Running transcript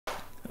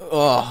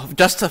Oh,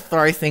 just to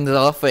throw things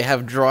off, we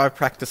have dry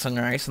practice and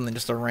race, and then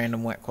just a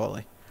random wet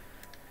quali.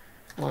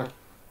 Like,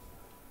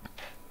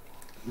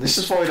 this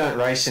is why we don't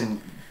race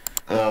in,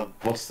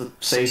 what's the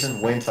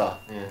season? Winter.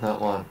 Yeah, that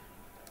one.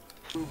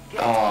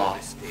 Oh,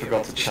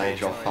 forgot to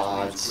change off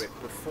hards.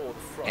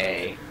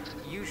 Hey,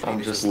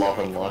 I'm just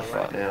loving life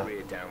right now.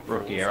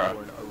 rookie error.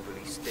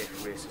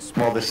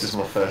 Well, this is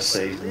my first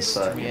season,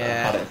 so you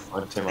know, I don't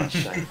find too much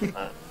shame in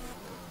that.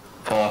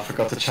 Oh, I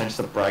forgot to change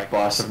the brake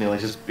bias. I've nearly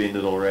just binned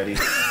it already.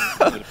 It's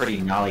a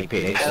pretty gnarly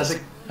pitch. How's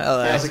it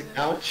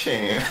going,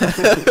 champ?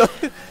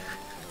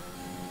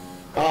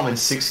 Oh, I'm in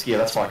 6th gear,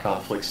 that's why I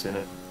can't flick spin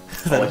it.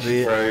 That'd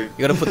be it.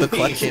 You gotta put the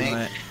clutch in,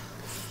 mate.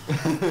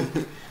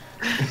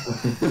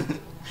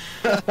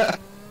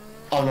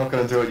 I'm not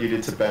gonna do what you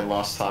did to Ben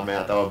last time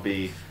out, that would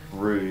be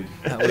rude.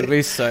 That would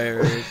be so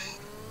rude.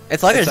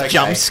 It's like a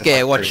jump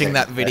scare watching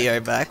that video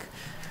back.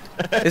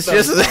 It's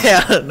just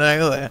out of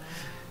nowhere.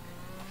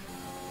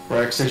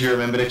 Rex, did you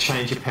remember to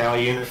change your power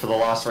unit for the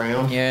last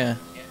round? Yeah.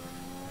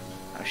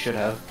 I should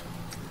have.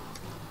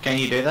 Can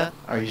you do that?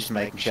 Or are you just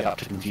making shit up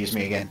to confuse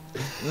me again?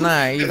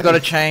 No, you've got to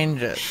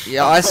change it.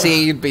 Yeah, I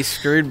see you'd be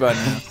screwed by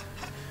now.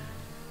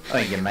 I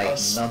think you're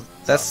making none.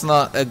 That's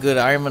not a good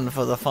omen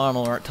for the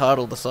final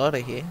title decider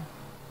here.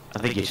 I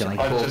think you're telling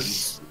I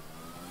corgis.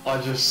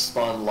 just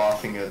spun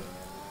laughing at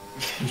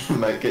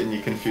mate getting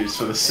you confused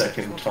for the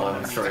second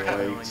time in 3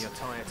 weeks.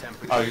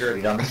 Oh, you've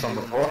already done this one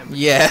before?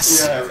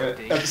 Yes. Yeah,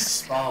 at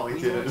Spa we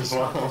did it as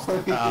well.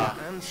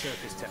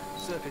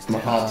 My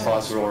hard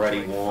tires were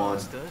already worn.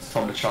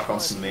 Time to chuck on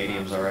some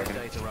mediums, I reckon.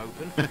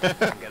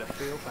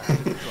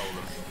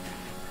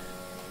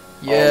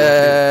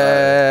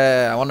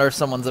 Yeah. I wonder if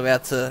someone's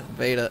about to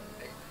beat it.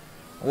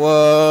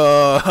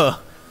 Whoa.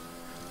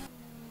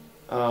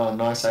 Oh,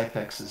 nice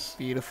apexes.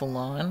 Beautiful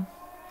line.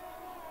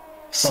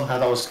 Somehow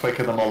that was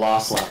quicker than my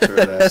last lap through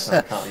there, so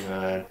I can't be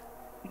mad.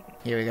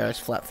 Here we go,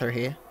 just flat through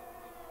here.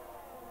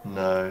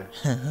 No.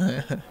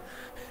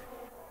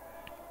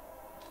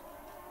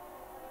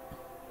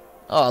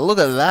 Oh, look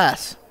at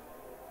that.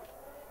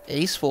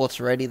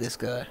 Esports ready, this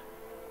guy.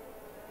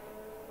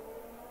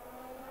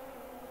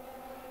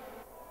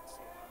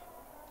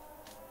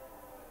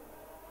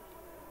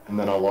 And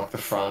then I'll lock the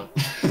front.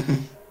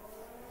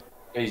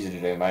 Easy to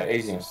do, mate.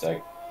 Easy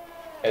mistake.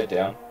 Head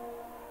down.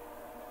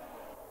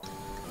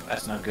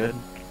 That's not good.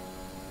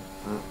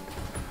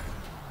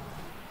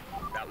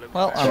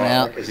 Well, I'm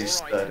out. Because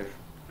he's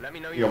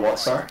You're what,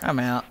 sorry? I'm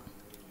out.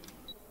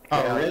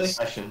 Oh, really?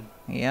 Session.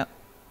 Yep.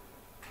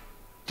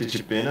 Did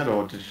you bin it,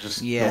 or did you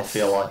just not Yes.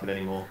 feel like it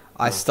anymore?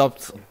 I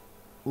stopped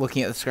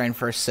looking at the screen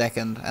for a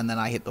second, and then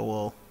I hit the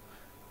wall.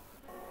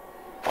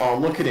 Oh,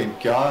 look at him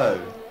go.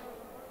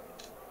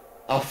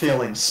 I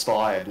feel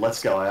inspired.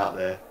 Let's go out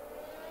there.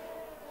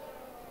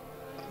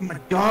 Oh my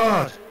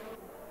god!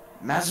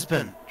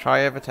 Mazepin!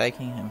 Try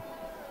overtaking him.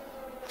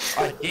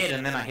 I did,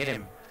 and then I hit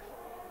him.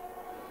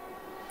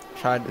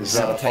 Tried Is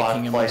that a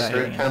overtaking him 5-place without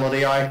grid hitting him.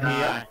 penalty, I Nah,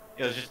 hear?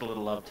 it was just a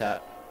little love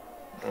tap.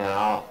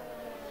 No.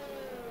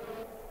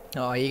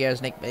 Oh, here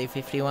goes Nick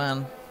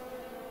B51.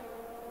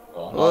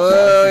 Oh,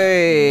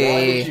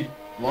 nice. Oi!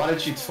 Why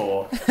did you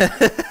talk?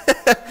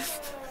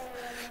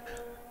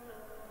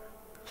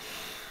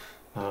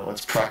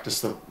 Let's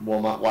practice the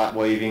warm-up lap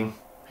weaving.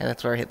 Hey,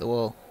 that's where I hit the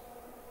wall.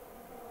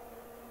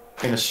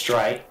 In a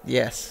straight.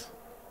 Yes.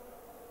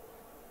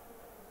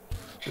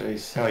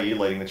 Jeez, how are you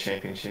leading the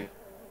championship?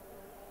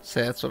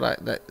 So that's what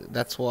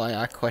that's why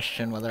I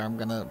question whether I'm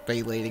gonna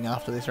be leading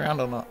after this round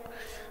or not.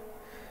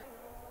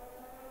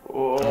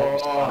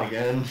 Oh,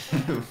 again.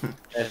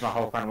 There's my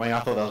whole front wing. I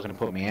thought that was going to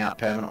put me out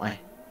permanently.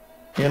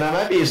 You know,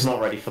 maybe he's not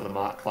ready for the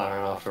Mark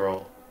McLaren after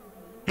all.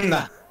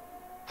 Nah.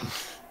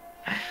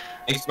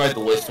 He's made the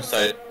least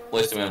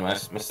amount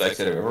of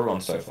mistakes out of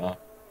everyone so far.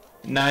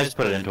 No, just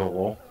put it into a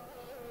wall.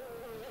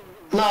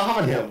 No, I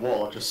haven't hit a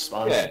wall, I just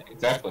spun. Yeah,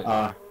 exactly.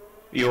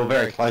 You were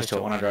very close to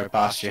it when I drove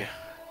past you.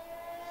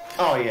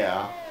 Oh,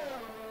 yeah.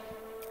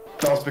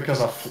 That was because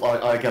I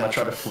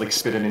tried to flick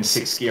spin it in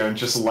 6th gear and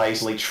just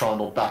lazily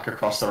trundled back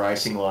across the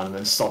racing line and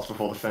then stopped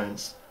before the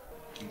fence.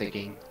 I'm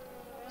thinking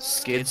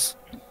skids.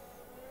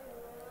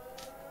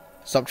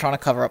 Stop trying to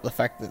cover up the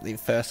fact that the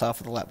first half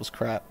of the lap was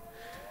crap.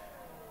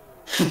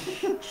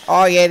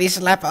 Oh yeah, this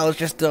lap I was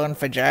just doing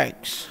for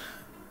jokes.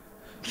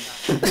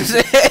 This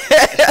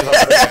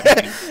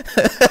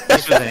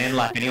was an end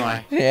lap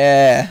anyway.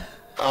 Yeah,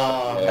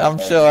 I'm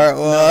sure it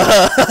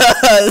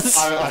was.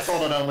 I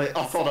thought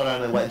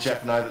I'd only let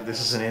Jeff know that this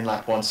is an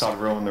in-lap once I'd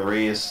ruin the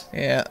rears.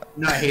 Yeah.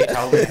 No, he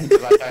told me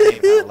because I don't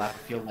even have a lap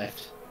of fuel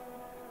left.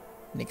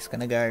 Nick's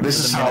gonna go This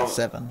for is the how minute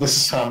 7. this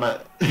is how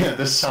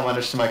I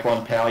managed to make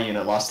one power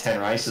unit last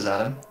 10 races,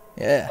 Adam.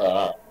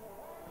 Yeah.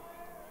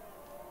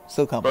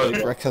 Still can't believe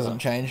Bro, Rex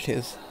hasn't changed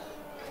his.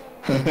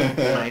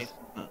 Mate,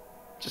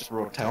 just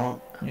raw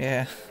talent.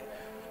 Yeah.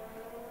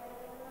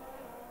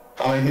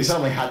 I mean, he's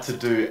only had to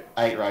do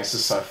 8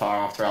 races so far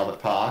after Albert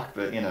Park,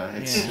 but you know,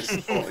 it's just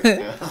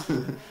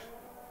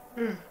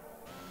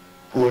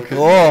Look at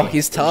Oh, me,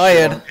 he's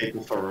tired. showing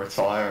people for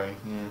retiring.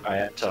 Yeah. I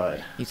am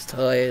tired. He's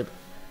tired.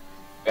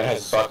 It has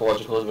a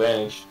psychological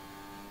advantage.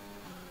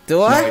 Do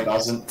No, I? he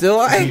doesn't. Do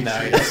I? No,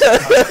 he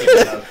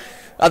doesn't.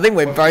 I think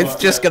we're both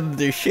just gonna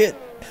do shit.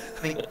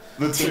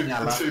 The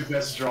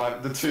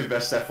two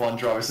best F1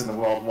 drivers in the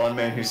world. One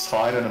man who's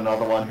tired and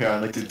another one who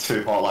only did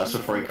 2 hot laps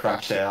before he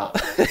crashed out.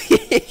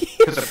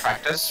 Because of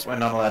practice, we're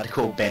not allowed to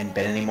call Ben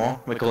Ben anymore.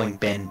 We're calling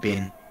Ben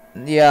Bin.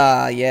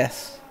 Yeah,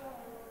 yes.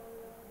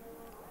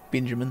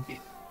 Benjamin.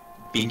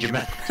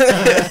 Benjamin.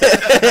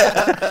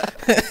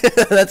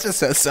 That's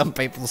just how some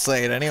people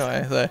say it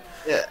anyway, so.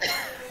 Yeah.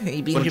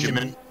 Hey,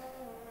 Benjamin.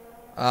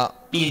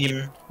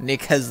 Benjamin.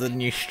 Nick has the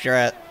new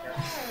strat.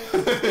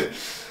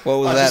 What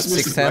was I that, just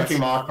missed 6 the tenths?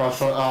 braking marker. I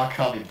thought, oh, I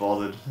can't be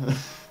bothered.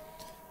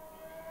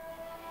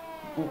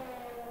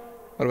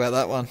 What about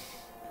that one?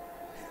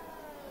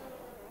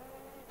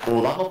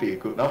 Oh, that might be a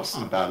good. That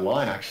wasn't a bad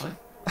line, actually.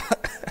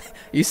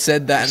 You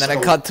said that, and then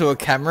I cut to a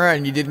camera,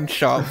 and you didn't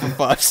show up for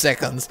 5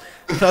 seconds.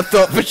 And I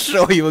thought for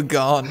sure you were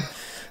gone.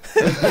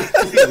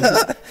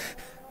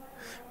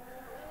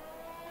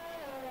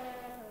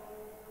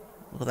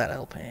 Look at that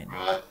Alpine.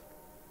 Right.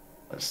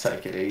 Let's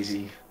take it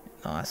easy.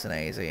 Nice and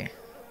easy.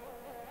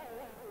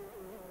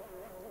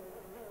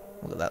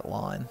 Look at that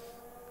line.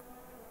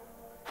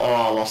 Oh,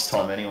 I lost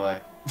time anyway.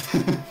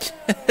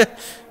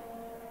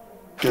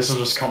 Guess I'll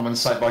just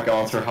compensate by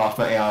going through half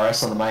my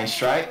ARS on the main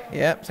straight.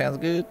 Yep, sounds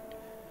good.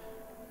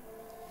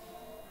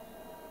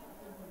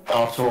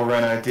 After all,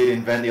 Renault did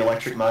invent the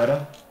electric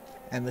motor.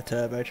 And the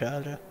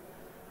turbocharger.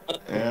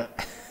 Yeah.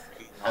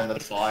 And the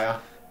fire.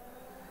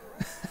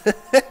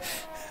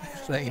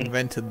 They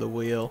invented the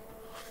wheel.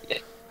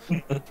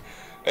 And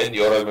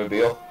the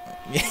automobile.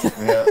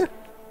 Yeah.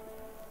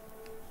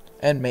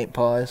 And meat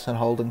pies and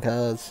Holden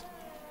cars.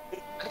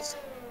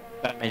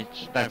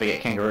 Don't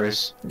forget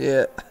kangaroos.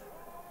 Yeah.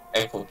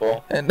 And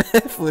football. And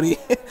footy.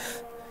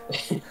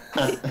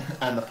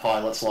 and the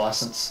pilot's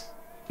license.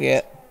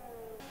 Yeah.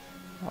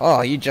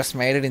 Oh, you just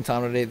made it in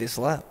time to do this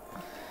lap.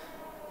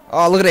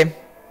 Oh, look at him.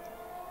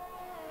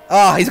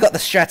 Oh, he's got the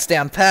strats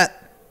down pat.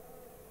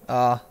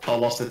 Oh, I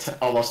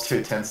lost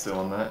 2 tenths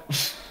doing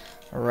that.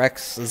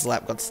 Rex's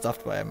lap got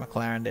stuffed by a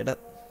McLaren, did it?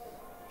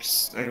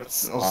 I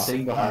was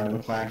sitting behind the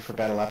McLaren for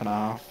about a lap and a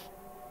half.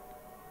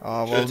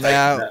 Oh, well Should've taken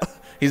now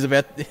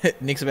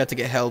that. Nick's about to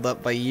get held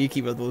up by Yuki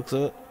by the looks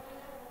of it.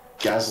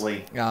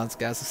 Gasly. Oh, it's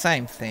the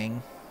same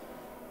thing.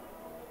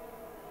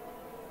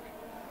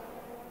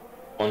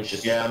 One's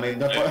just Yeah, I mean,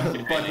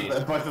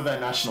 both of their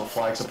national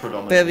flags are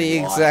predominantly They're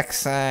the white. exact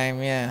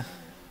same, yeah.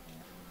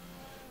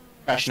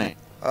 Passionate.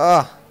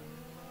 Oh,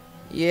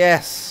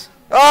 yes.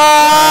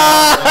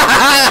 Oh!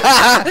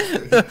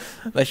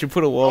 They should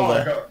put a wall Oh,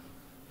 there.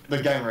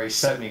 the game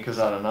reset me because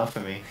I had enough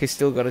of me. He's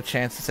still got a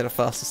chance to set a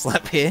fastest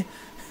lap here.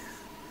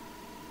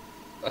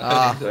 I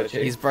Ah, think so,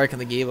 too. he's broken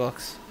the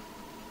gearbox.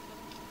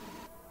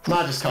 No,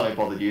 I just can't be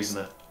bothered using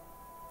it.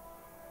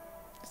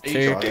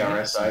 Two.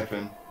 DRS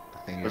open. I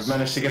think We've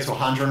managed to get to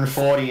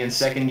 140 in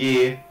second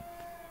gear.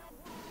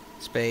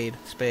 Speed,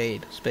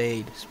 speed,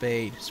 speed,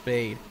 speed,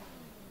 speed.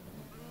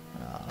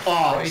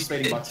 Oh, I'm he's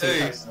speeding by 2 too.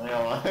 paces an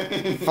hour.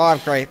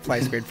 5 great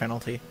place grid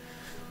penalty.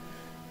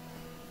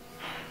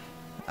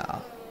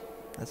 Oh,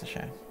 that's a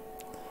shame.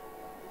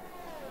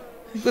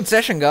 Good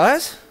session,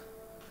 guys.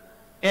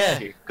 Yeah,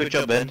 good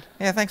job, Ben.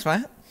 Yeah, thanks,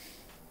 mate.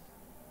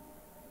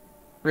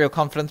 Real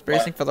confidence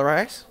boosting for the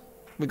race.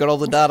 We got all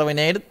the data we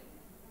needed.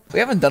 We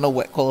haven't done a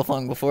wet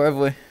qualifying before, have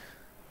we? I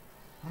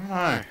don't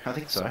know, I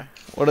think so.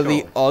 What are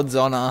the odds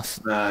on us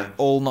No.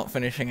 all not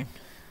finishing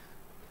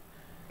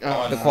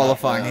Oh, the no.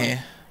 qualifying no.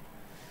 here?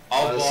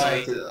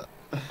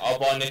 I'll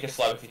buy Nick a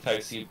slab if he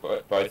takes you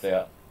both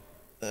out.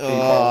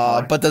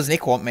 Oh, but does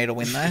Nick want me to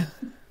win though? I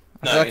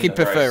No, feel like in he'd the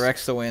prefer race.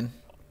 Rex to win,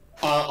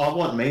 I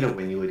want me to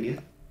win, you idiot.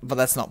 but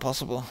that's not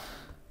possible.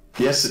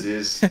 Yes, it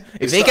is.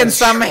 If he can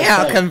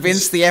somehow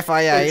convince the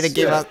FIA to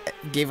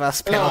give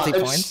us penalty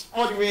points,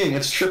 What do you mean?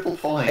 It's triple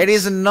points. it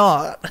is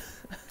not.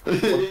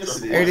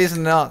 Yes, It is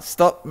not.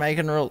 Stop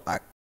making rules.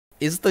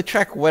 Is the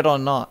track wet or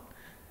not?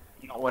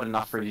 Not wet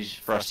enough for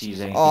us to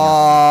use anything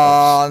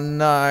Oh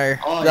no,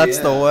 Oh, that's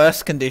the yeah.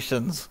 worst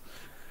conditions. else.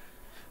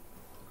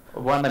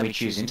 Why don't let me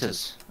choose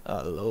inters?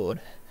 Oh lord,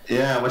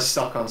 Yeah, we're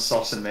stuck on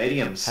softs and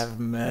mediums. have How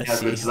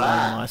mercy good's on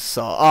that? my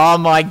soul. Oh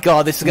my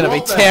god, this is gonna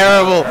What be the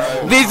terrible.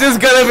 hell? This is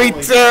gonna be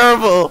Holy-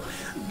 terrible.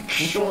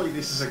 Surely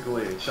this is a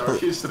glitch. I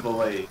refuse to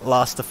believe.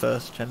 Last to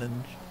first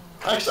challenge.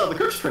 Actually, the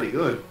group's pretty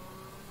good.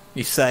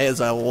 You say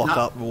as I walk No.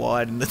 up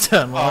wide in the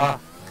turn one.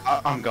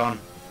 I'm gone.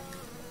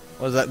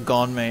 What does that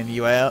gone mean?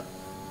 You out?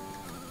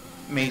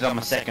 Means I'm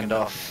a second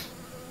off.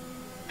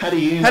 How do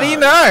you know? How do you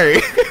know?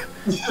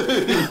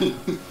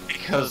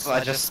 Because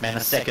I just spent a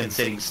second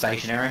sitting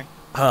stationary.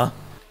 Huh?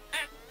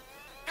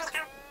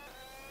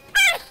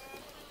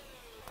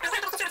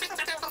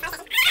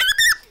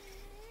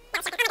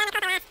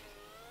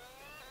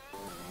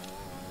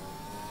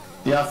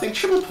 Yeah, I think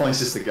triple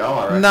points is the go,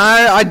 I reckon. No,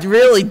 I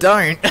really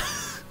don't.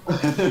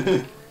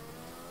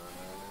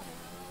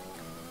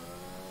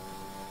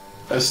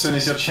 As soon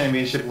as your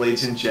championship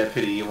leads in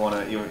jeopardy, you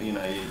wanna, you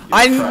know, you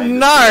I trade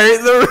know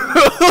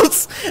the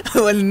rules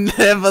were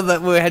never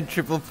that we had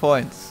triple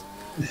points.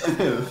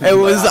 It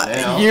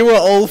was you were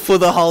all for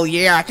the whole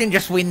year. I can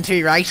just win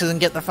 2 races and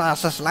get the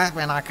fastest lap,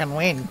 and I can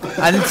win.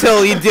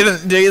 Until you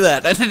didn't do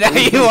that, and now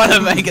you want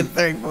to make it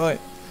 3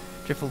 points,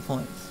 triple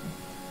points.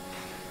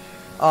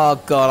 Oh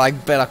god, I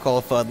bet I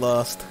qualified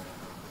last.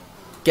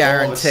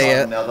 Guarantee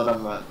it. Now that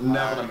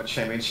I'm a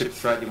championship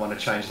threat, you want to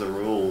change the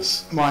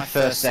rules. My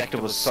first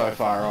sector was so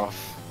far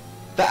off.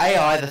 The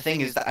AI, the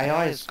thing is, the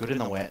AI is good in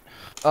the wet.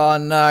 Oh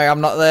no,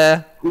 I'm not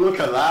there. Look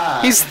at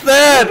that. He's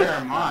third. Where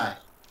am I?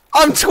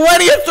 I'm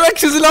 20th.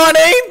 Rex is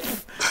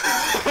 19th.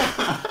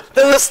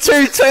 There was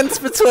 2 tenths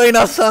between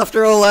us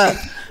after all that.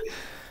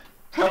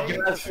 How are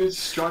you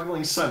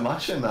struggling so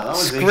much in that? That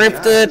was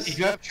Scripted. Did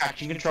you have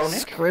traction control,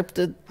 Nick?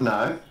 Scripted.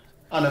 No.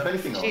 I don't have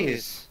anything on.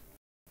 Cheers.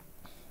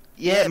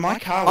 Yeah, my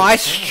car was... I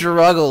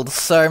struggled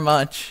so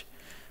much.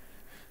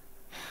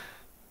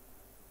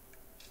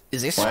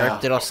 Is this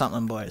scripted or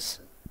something, boys?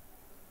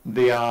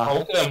 The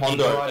Look at them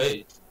Honda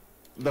OP.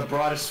 the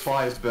brightest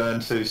fires burn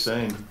too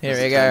soon. Here as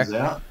we it go. turns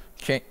out.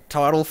 Okay,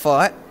 title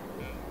fight.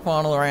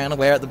 Final round.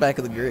 We're at the back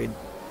of the grid.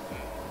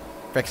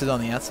 Rex is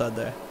on the outside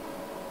there.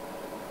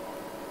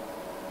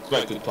 Let's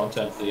make good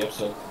content for the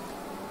episode.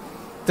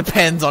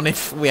 Depends on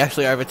if we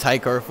actually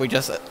overtake or if we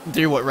just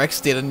do what Rex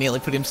did and nearly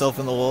put himself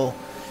in the wall.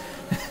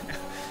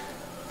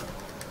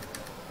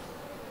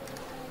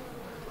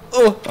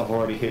 Oh! I've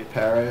already hit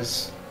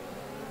Perez.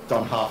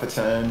 Done half a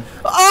turn.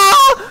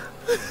 Ah!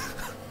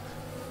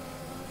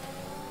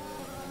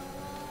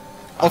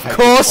 Of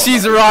course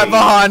he's right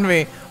behind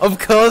me. Of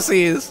course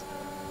he is.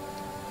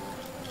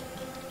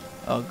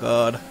 Oh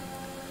god.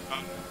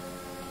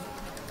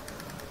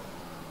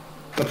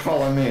 The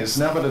problem is,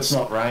 now that it's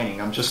not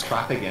raining, I'm just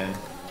crap again.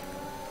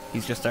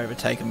 He's just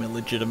overtaken me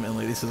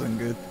legitimately. This isn't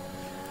good.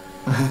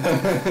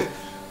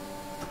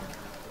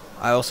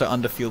 I also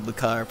underfueled the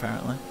car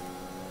apparently.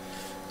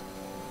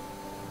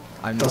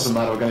 Doesn't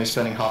matter, we're going to be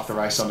spending half the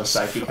race on the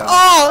safety car.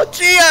 Oh,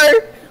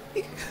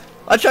 Gio!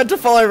 I tried to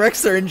follow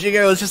Rex there and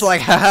Gio was just like,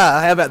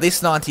 haha, how about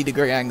this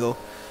 90-degree angle?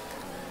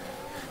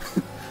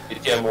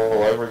 It's him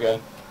all over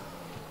again.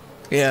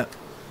 Yeah.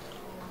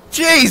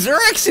 Jeez,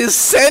 Rex is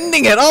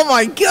sending it! Oh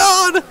my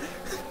god!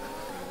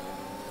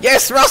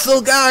 Yes,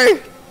 Russell,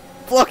 go!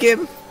 Block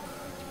him!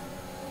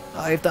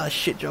 Oh, you've done a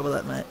shit job of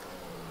that, mate.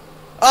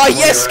 Oh, What do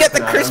yes, you get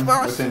the reckon, Chris Adam?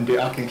 Morris!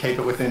 I can keep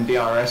it within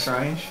DRS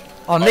range.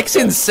 Oh, Nick's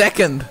in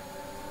second.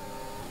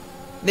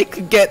 Nick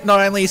could get not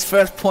only his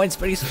first points,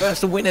 but his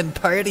first win and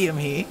podium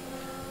here.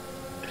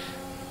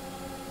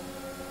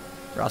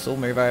 Russell,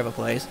 move over,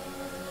 please.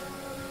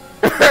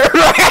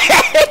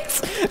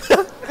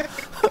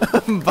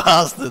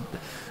 Bastard.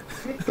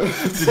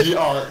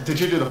 Did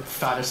you do the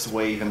fattest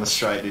weave in the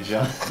straight, did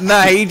you?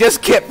 No, he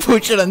just kept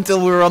pushing until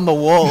we were on the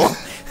wall.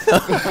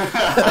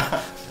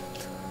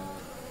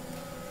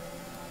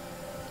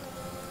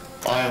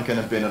 I am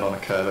going to bin it on a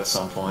curve at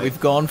some point. We've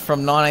gone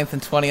from 19th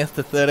and 20th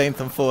to 13th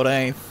and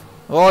 14th.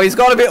 Oh, he's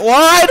got a bit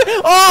wide!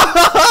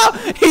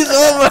 Oh, he's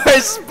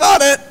almost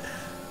spun it!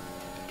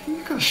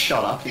 You gotta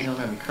shut up, you're gonna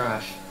let me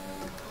crash.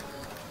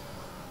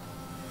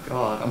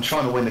 God, I'm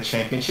trying to win the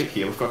championship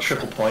here. We've got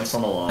triple points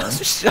on the line.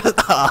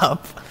 Shut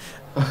up!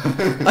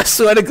 I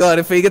swear to God,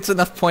 if he gets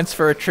enough points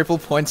for a triple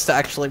points to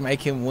actually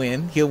make him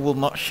win, he will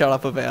not shut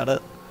up about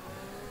it.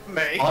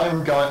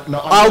 I'm going.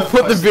 No, I'll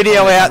put the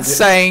video out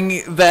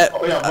saying that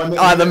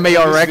either me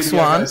or Rex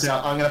won.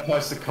 I'm going to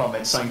post a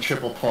comment saying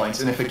triple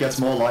points, and if it gets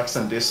more likes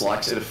than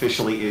dislikes, it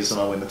officially is, and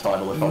I win the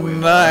title if I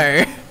win.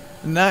 No,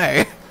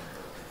 no.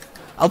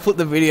 I'll put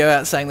the video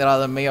out saying that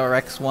either me or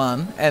Rex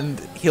won, and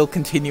he'll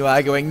continue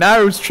arguing.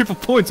 No, it's triple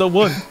points. I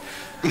won.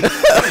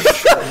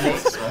 It's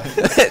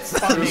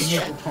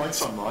triple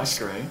points on my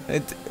screen.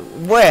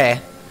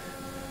 Where?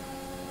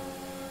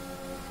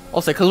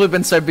 Also, because we've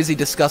been so busy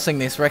discussing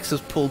this, Rex has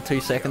pulled 2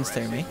 seconds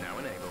to me.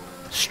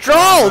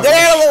 Stroll! Get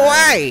out of the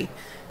way!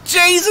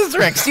 Jesus,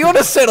 Rex, do you want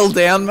to settle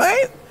down,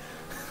 mate?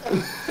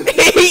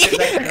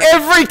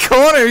 Every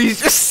corner, he's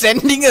just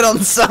sending it on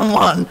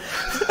someone.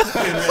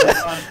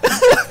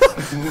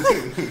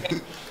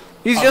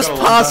 He's just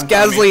passed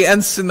Gasly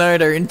and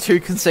Tsunoda in 2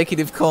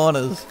 consecutive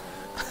corners.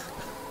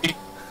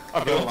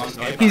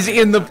 He's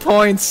in the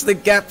points. The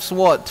gap's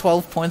what?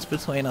 12 points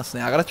between us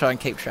now. I gotta try and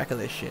keep track of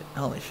this shit.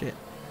 Holy shit.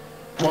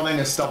 Well, then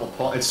it's double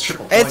point. It's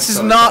triple points. It's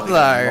not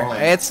though.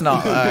 It's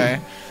not though.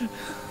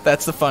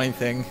 That's the funny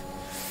thing.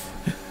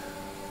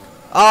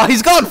 Oh,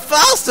 he's gone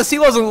fastest. He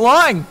wasn't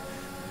lying.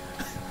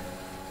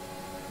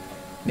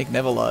 Nick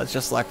never lies,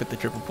 just like with the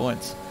triple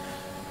points.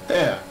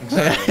 Yeah,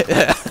 exactly.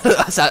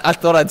 I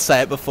thought I'd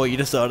say it before you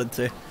decided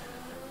to.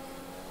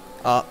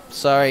 Oh,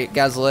 sorry,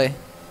 Gasly.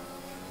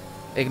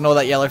 Ignore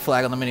that yellow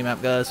flag on the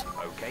minimap, guys.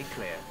 Okay,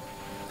 clear.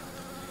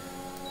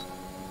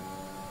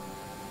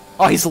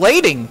 Oh, he's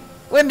leading.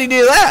 When did he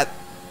do that?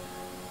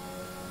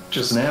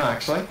 Just now,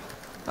 actually.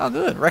 Oh,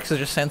 good. Rex has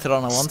just sent it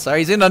on Alonso.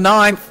 He's in the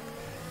 9th.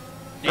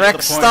 Get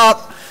Rex, the point.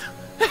 stop.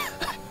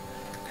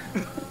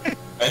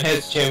 And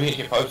here's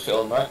championship hopes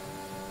filling, mate.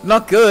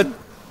 Not good.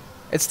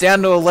 It's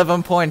down to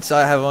 11 points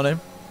I have on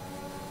him.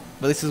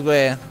 But this is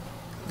where...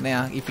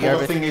 Now, if you Well,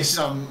 over... the thing is,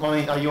 I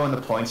mean, are you on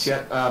the points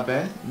yet,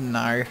 Ben?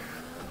 No.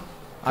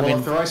 I'm well, in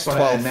if the race went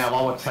 12th. and now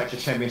I would take the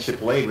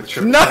championship lead with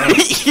triple No,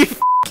 points. you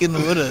fucking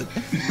wouldn't.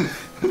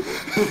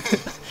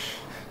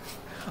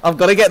 I've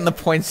got to get in the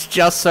points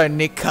just so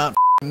Nick can't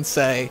fucking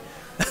say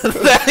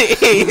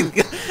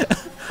that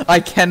I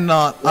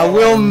cannot. I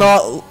will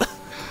not.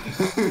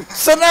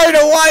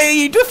 Sonoda, why are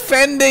you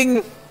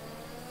defending?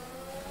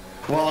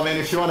 Well, I mean,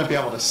 if you want to be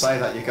able to say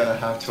that, you're going to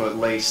have to at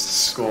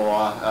least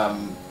score,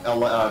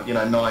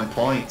 9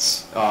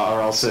 points,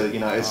 or else,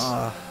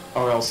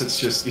 or else it's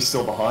just you're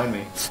still behind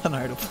me.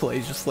 Sonoda,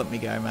 please just let me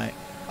go, mate.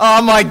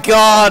 Oh my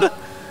god!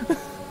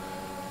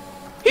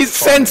 He's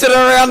centered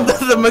around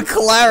the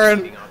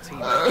McLaren.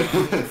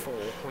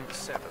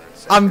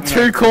 I'm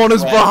 2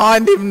 corners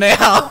behind him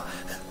now.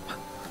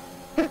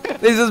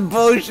 This is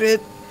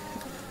bullshit.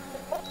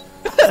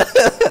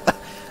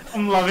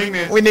 I'm loving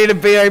this. We need a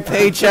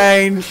BOP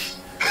change.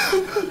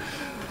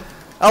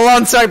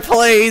 Alonso,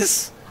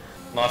 please.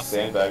 Nice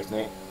sandbags,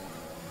 Nick.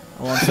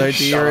 Alonso,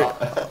 do you...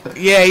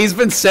 Yeah, he's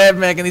been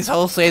sandbagging this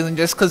whole season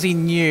just because he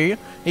knew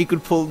he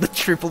could pull the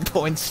triple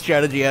point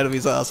strategy out of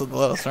his ass at the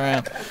last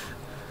round.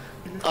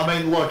 I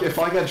mean, look, if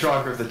I get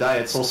driver of the day,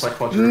 it's also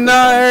quadruple.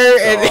 No,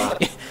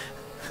 points,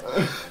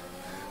 so,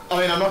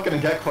 I mean, I'm not going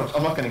to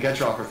get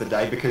driver of the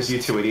day because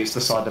you two idiots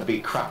decide to be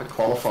crap at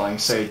qualifying,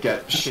 so you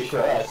get shit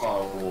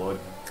qualifying award.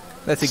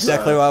 that's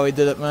exactly why we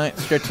did it, mate.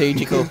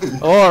 Strategical.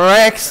 Oh,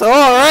 Rex! Oh,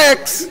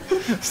 Rex!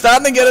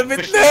 Starting to get a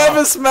bit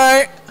nervous,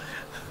 mate.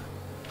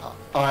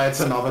 Oh, it's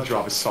another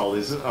driver's fault,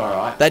 is it?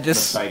 Alright. That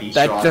just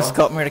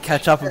got me to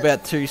catch up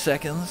about 2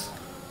 seconds.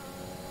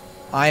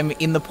 I'm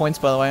in the points,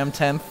 by the way. I'm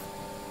 10th.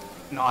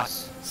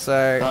 Nice.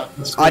 So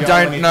I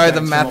don't know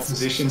the maths.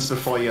 Positions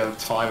before you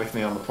tie with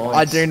me on the points.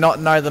 I do not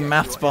know the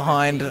maths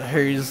behind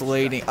who's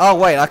leading. Oh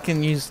wait, I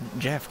can use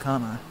Jeff,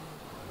 can't I?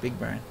 Big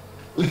brain.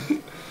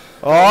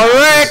 Oh,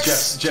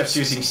 Rex! Jeff's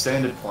using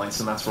standard points,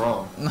 and that's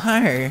wrong.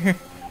 No,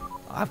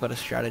 I've got a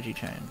strategy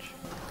change.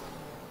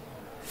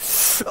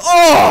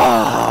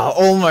 Oh,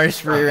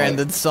 almost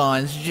rear-ended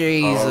signs.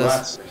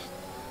 Jesus.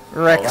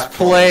 Rex,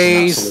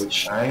 please. Absolute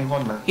shame,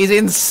 wasn't it? He's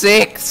in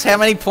 6. How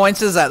many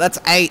points is that? That's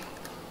 8.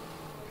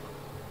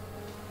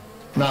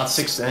 No, it's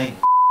 16.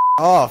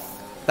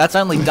 Off. That's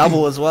only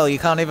double as well. You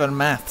can't even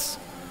maths.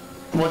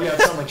 Well, yeah,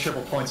 it's only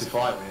triple points if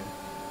I win.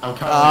 I'm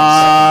currently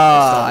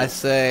Ah, I in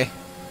second. see.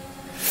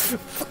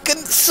 Fucking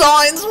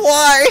signs,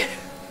 why?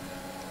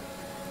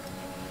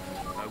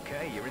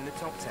 Okay, you're in the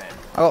top 10.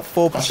 I got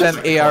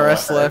 4%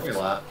 ERS left.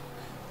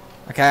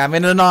 Okay, I'm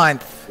in the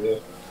 9th. Yeah.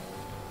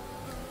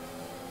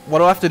 What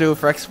do I have to do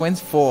if Rex wins?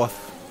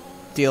 4th.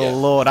 Dear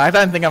Lord, I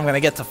don't think I'm going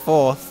to get to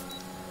 4th.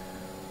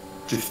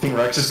 Do you think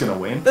Rex is going to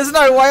win? There's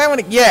no way I'm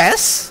going to...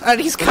 Yes! At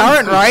his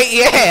current rate,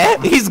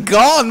 yeah! He's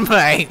gone,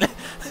 mate!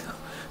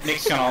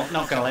 Nick's not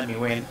gonna let me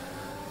win.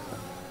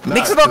 No,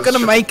 Nick's not going to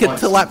triple make it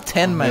points. to lap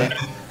 10, mate.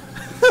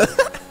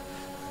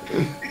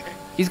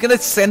 He's going to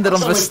send it on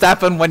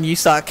Verstappen when you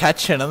start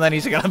catching, and then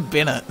he's going to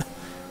bin it.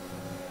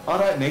 I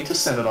don't need to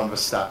send it on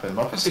Verstappen.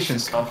 My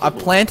position's I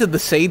comfortable. planted the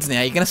seeds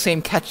now. You're going to see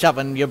him catch up,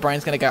 and your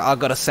brain's going to go, I've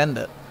got to send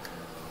it.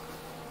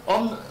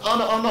 I'm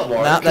not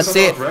worried. No, that's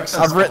it.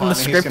 I've written the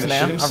script script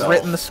now. I've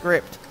written the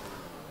script.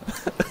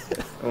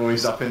 Oh,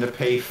 he's up into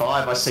P5.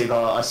 I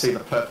see the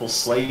purple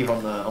sleeve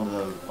on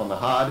the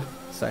hard.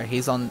 So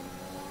he's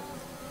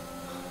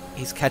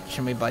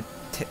catching me by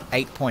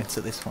 8 points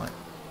at this point.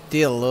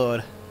 Dear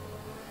Lord.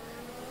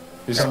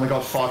 He's only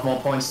got 5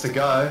 more points to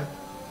go.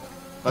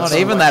 Not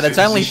even that. It's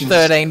only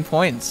 13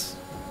 points.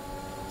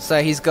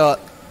 So he's got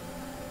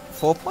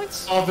 4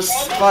 points? Oh,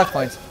 5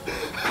 points.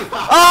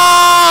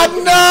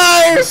 Oh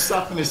no!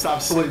 Verstappen is the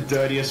absolute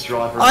dirtiest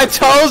driver. I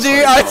told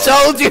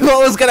you what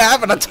was gonna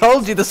happen. I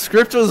told you the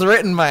script was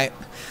written, mate.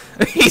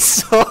 He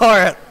saw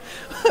it.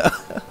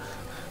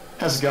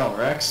 How's it going,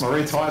 Rex? My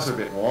rear tyres are a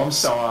bit warm,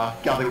 so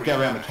go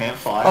around the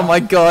campfire. Oh my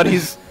god,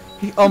 he's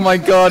in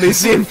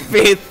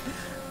 5th.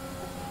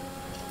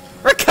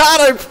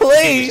 Ricardo,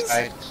 please!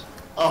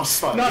 Oh,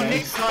 spun No, again.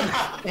 Nick's gone.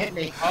 Hit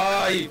me.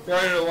 Oh, you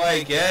thrown it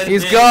away again.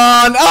 He's Nick.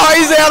 gone! Oh,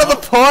 he's out of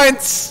the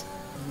points!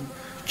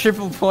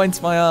 Triple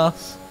points, my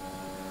ass.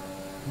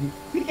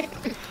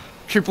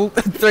 Triple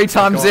 3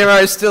 times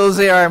 0, still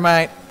 0,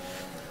 mate.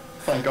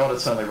 Thank God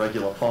it's only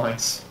regular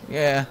points.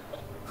 Yeah.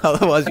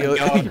 Otherwise,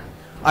 God.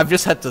 I've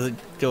just had to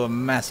do a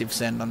massive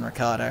send on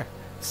Ricardo.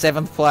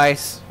 7th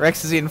place.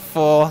 Rex is in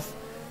 4th.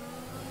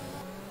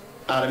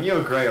 Adam, you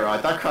agree,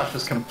 right? That crash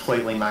was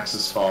completely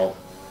Max's fault.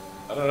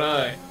 I don't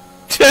know.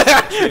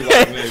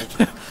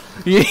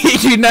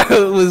 you know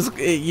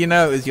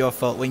it was your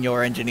fault when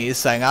your engineer's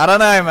saying, I don't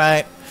know,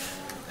 mate.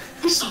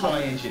 This is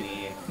my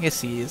engineer.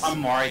 Yes, he is.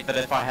 I'm worried that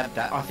if I have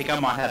I think I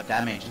might have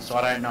damage, and so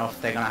I don't know if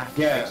they're gonna have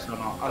to fix it or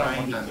not. I don't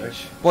want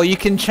damage. Well, you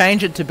can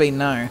change it to be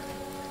no.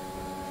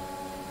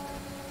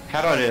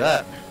 How do I do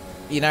that?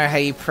 You know how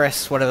you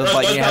press whatever No,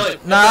 button don't you tell have.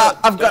 it. Nah,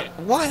 Don't I've tell got.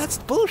 Why? That's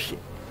bullshit.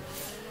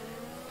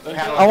 How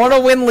do I want to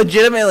win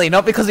legitimately,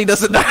 not because he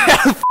doesn't know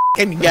how the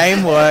fucking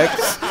game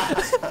works.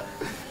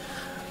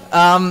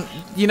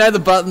 You know the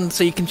button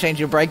so you can change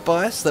your brake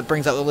bias that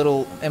brings up the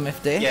little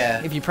MFD?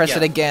 Yeah. If you press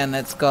it again,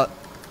 it's got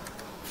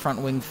front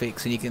wing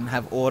fix, and you can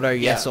have auto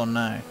yes or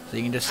no. So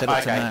you can just set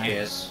it to no.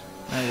 Yes.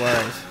 No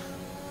worries.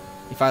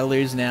 If I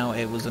lose now,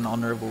 it was an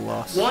honourable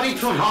loss. Why do you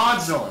put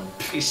hards on?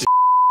 Piece of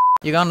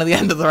You're going to the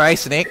end of the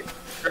race, Nick.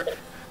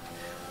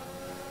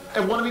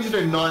 It wanted me to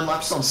do 9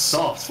 laps on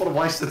softs. What a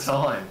waste of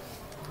time.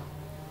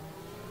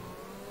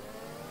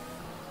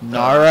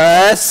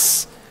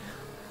 Norris!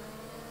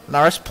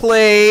 Norris,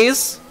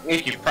 please!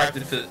 Nick, you've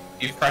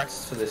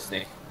practiced for this,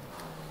 Nick.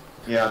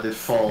 Yeah, I did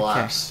 4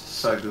 laps.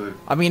 So good.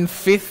 I'm in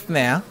 5th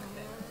now,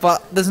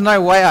 but there's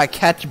no way I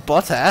catch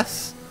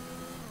Bottas.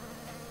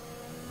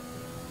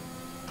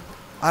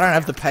 I don't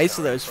have the pace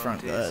of those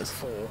front guys.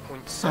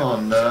 Oh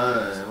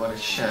no, what a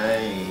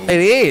shame. It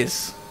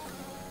is!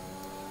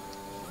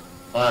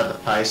 I had the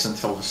pace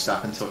until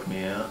Verstappen took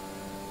me out.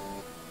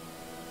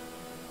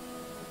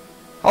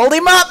 Hold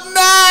him up! No!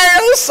 I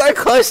was so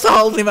close to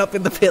holding him up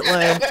in the pit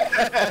lane.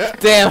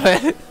 Damn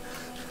it.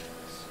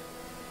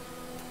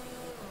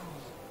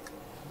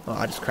 Oh,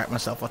 I just cracked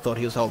myself. I thought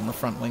he was holding the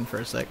front wing for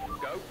a sec.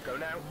 Go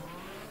now.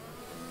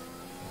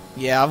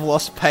 Yeah, I've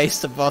lost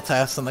pace to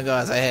Bottas and the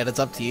guys ahead. It's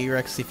up to you,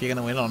 Rex, if you're going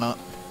to win or not.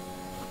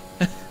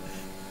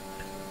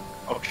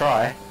 I'll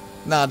try.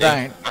 No,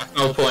 don't.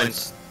 No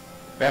points.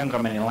 We haven't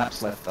got many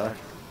laps left though.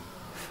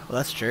 Well,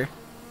 that's true.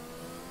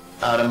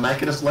 To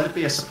make it, just let it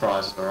be a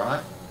surprise,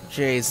 alright?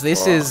 Jeez,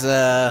 this is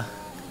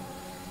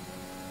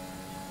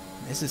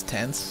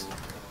tense.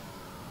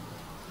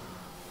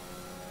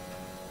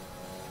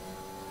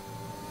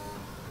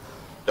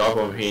 Dog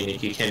over here,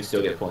 Nick. You can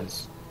still get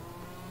points.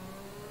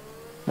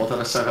 What did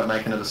I say about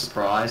making it a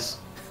surprise?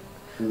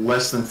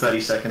 Less than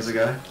 30 seconds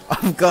ago.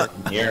 I've got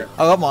Here. I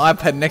got my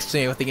iPad next to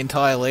me with the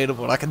entire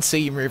leaderboard. I can see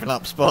you moving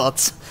up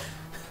spots.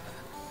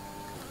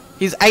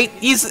 He's 8,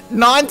 he's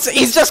 9,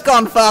 he's just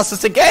gone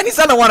fastest again. He's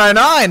done a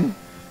 109.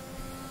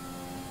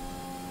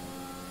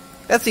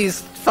 That's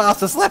his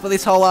fastest lap of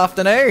this whole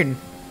afternoon.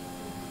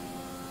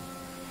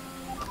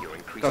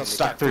 Got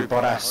stuck through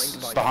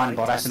Bottas, behind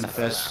Bottas in the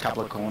first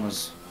couple of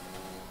corners.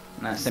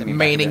 No, sent me back a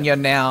Meaning bit. you're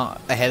now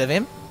ahead of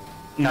him?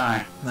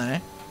 No. No.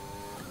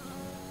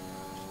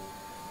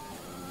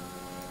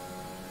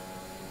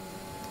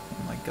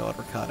 Oh my god,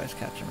 Ricardo's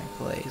catching me,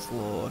 please,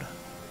 Lord.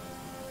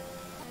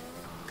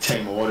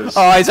 Team orders.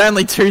 Oh, he's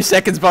only 2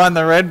 seconds behind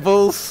the Red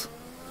Bulls.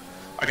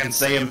 I can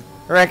see him.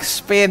 Rex,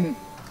 spin.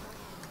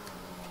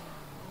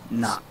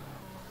 Nah.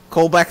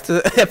 Call back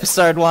to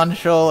episode 1,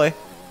 surely.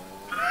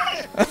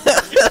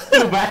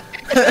 Still back.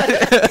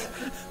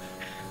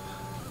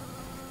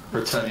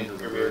 Returning to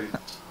the route.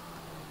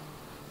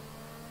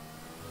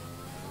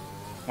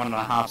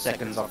 1.5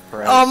 seconds off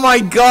Perez. Oh my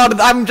god,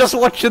 I'm just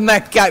watching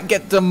that gap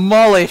get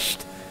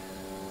demolished.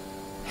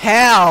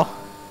 How?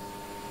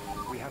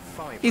 We have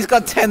 5. He's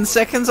got 10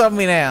 seconds on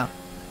me now.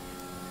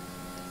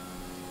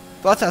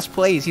 Bottas,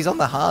 please, he's on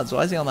the hards.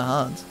 Why is he on the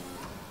hards?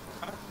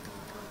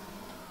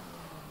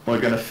 We're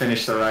gonna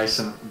finish the race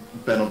and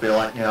Ben will be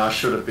like, yeah, I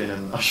should have been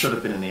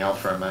in the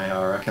Alfa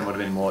Romeo. I reckon would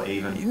have been more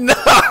even. No!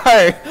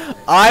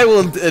 I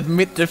will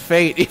admit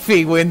defeat if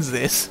he wins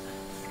this.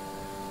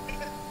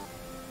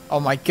 Oh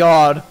my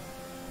god.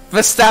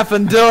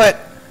 Verstappen, do it!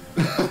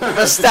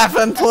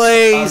 Verstappen,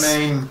 please! I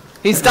mean,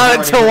 He's done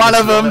it to one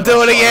of them.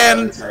 Do it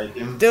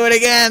again! Do it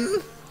again!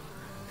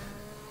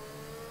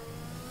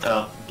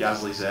 Oh,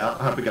 Gasly's out.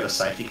 I hope we got a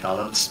safety car.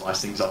 That'd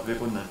spice things up a bit,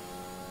 wouldn't it?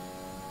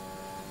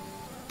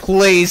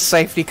 Please,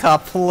 safety car,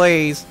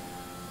 please.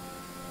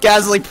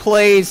 Gasly,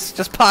 please.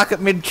 Just park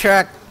at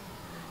mid-track.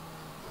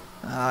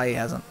 Oh, he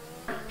hasn't.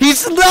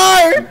 He's...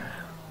 No!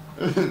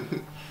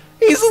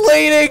 He's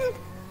leading!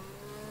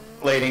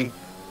 Leading.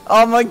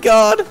 Oh my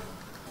god.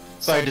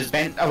 So does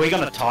Ben... Are we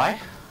going to tie?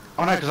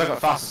 Oh no, because I got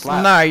fastest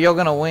lap. No, you're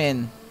gonna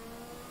win.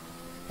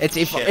 It's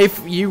if Shit.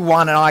 if you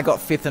won and I got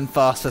 5th and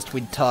fastest,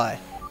 we'd tie.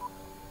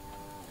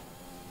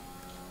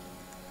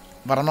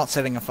 But I'm not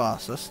setting a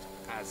fastest.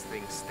 As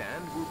things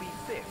stand, we'll be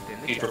 5th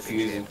in the He's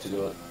refusing to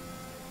do it.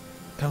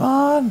 Come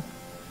on!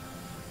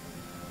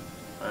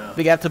 Wow.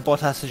 Big out to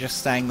Bottas is just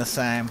staying the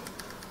same.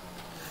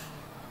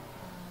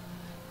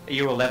 Are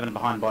you 11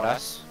 behind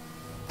Bottas?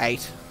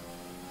 8.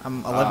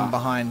 I'm 11 Ah.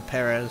 behind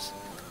Perez.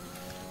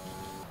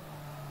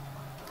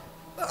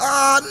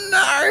 Oh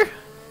no!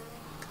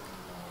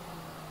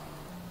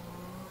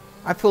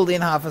 I pulled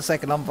in half a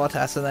second on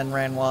Bottas and then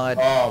ran wide.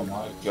 Oh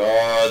my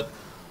god.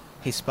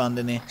 He spun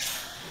in here.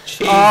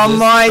 Jesus Oh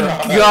my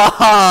Christ.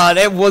 god!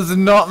 It was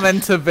not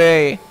meant to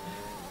be.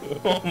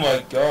 Oh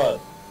my god.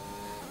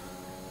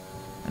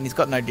 And he's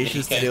got no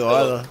dishes to can't do do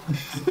either.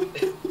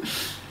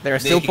 There are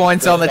still Nick,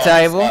 points you on the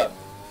can't table. stop.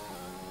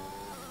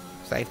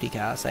 Safety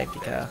car, safety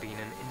There's car. been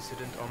an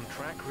incident on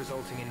track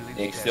resulting in loose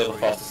Nick, still the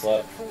debris. fastest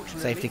lap.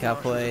 Fortunately, Safety car,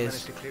 marshals have please.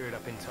 managed to clear it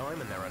up in time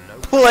and there are no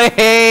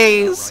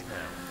Please!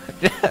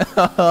 right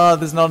now. Oh,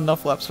 there's not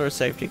enough laps for a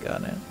safety car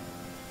now.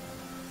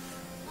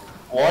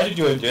 Why did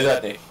you even do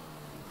that, Nick?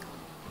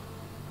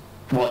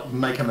 What,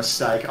 make a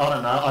mistake? I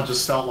don't know, I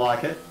just felt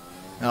like it.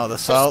 Oh, the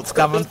salt's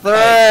coming through!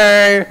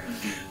 It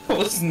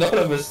was not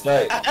a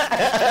mistake.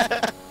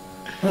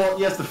 Well,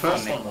 yes, the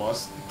first one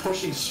was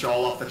pushing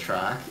Stroll off the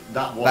track.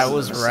 That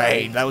was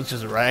rage. That was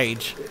just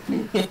rage.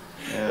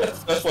 Yeah.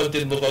 First one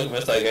didn't look like a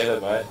mistake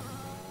either, mate.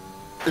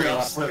 It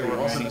absolutely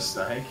was a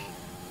mistake.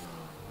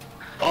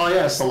 Oh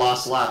yeah, it's the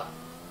last lap.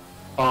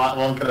 Alright,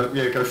 well I'm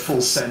gonna go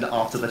full send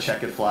after the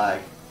checkered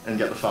flag and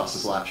get the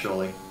fastest lap,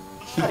 surely.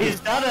 He's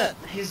done it!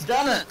 He's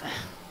done it!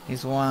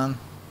 He's won.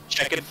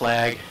 Checkered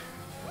flag.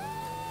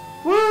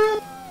 Woo!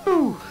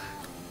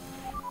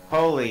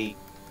 Holy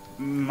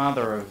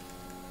mother of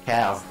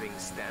cow. Racing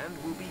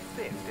stand will be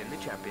 5th in the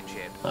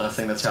championship. I don't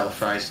think that's how the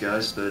phrase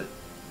goes, but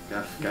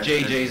go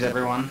GG's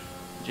everyone.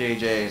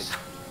 GG's.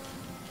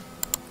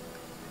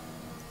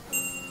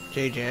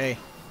 GG.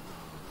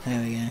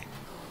 There we go.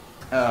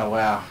 Oh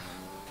wow.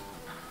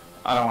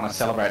 I don't want to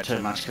celebrate too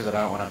much because I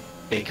don't want to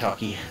be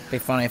cocky. Be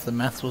funny if the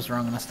maths was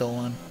wrong and I still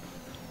won.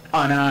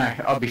 I know,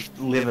 I'd be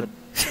livid.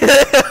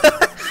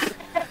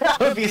 I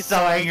would be so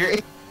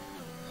angry.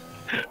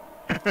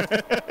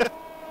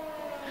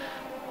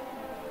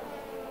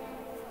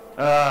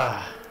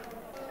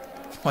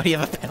 Why do you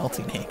have a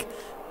penalty, Nick?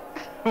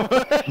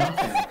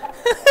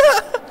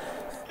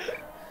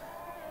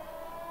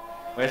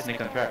 Where's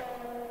Nick on track?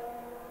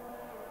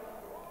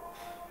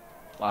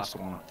 Last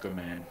one, good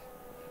man.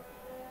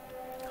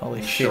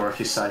 Holy shit. Sure, if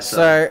you say so.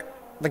 So,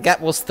 the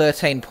gap was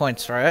 13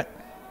 points, right?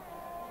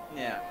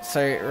 Yeah.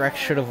 So, Rex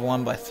should have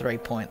won by 3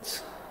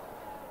 points.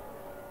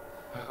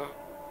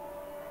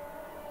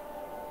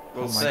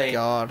 We'll Oh see. my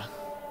god.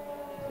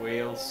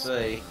 We'll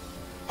see.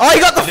 Oh, he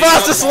got the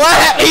fastest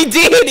lap! He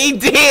did! He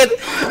did!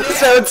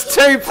 So it's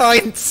 2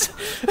 points!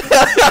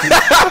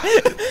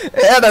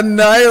 Out of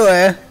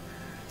nowhere!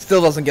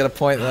 Still doesn't get a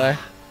point though.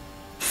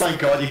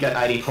 Thank God you get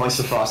 80 points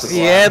for fastest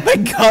lap. Yeah,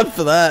 thank God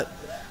for that.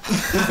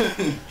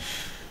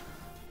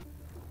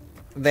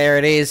 There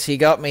it is, he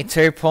got me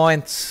 2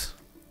 points.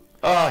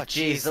 Oh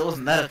jeez, that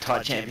wasn't that a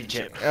tight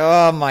championship.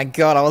 Oh my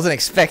god, I wasn't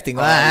expecting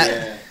that. Oh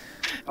yeah.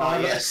 Oh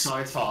yeah,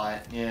 so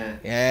tight. Yeah.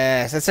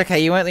 Yes, that's okay,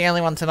 you weren't the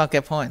only one to not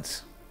get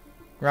points.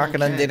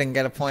 Rakkonen Okay. didn't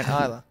get a point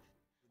either.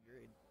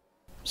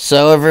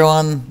 So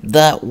everyone,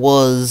 that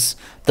was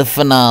the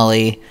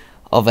finale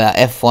of our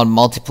F1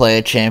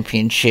 Multiplayer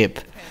Championship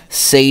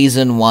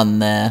Season 1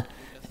 there.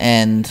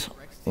 And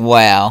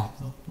wow,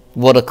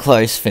 what a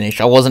close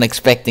finish. I wasn't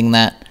expecting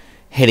that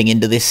heading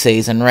into this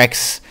season.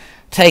 Rex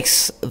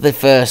takes the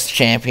first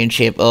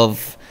championship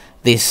of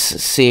this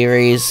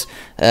series.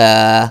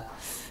 Yeah,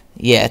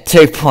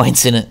 2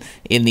 points in it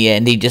in the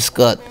end.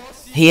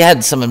 He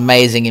had some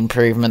amazing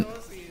improvement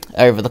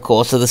over the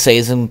course of the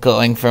season,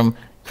 going from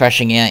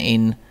crashing out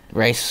in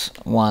race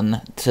 1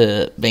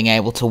 to being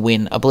able to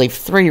win, I believe,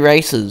 3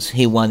 races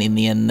he won in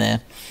the end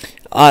there.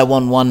 I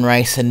won 1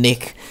 race and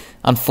Nick,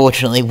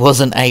 unfortunately,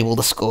 wasn't able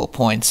to score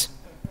points.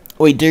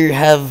 We do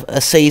have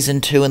a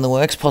season 2 in the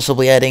works,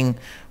 possibly adding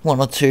 1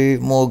 or 2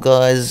 more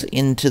guys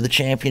into the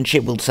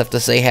championship. We'll just have to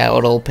see how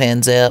it all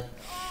pans out.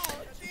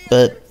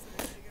 But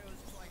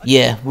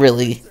yeah,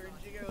 really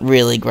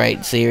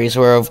great series.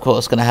 We're of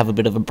course going to have a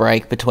bit of a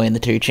break between the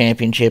 2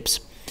 championships,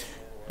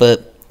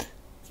 but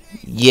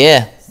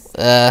yeah,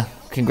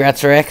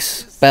 congrats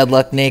Rex, bad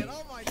luck Nick.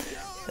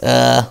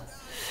 Yeah,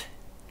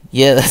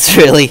 that's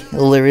really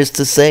all there is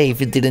to say. If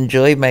you did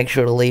enjoy, make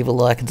sure to leave a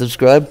like and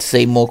subscribe to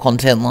see more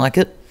content like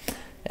it,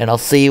 and I'll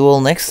see you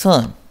all next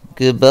time.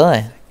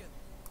 Goodbye.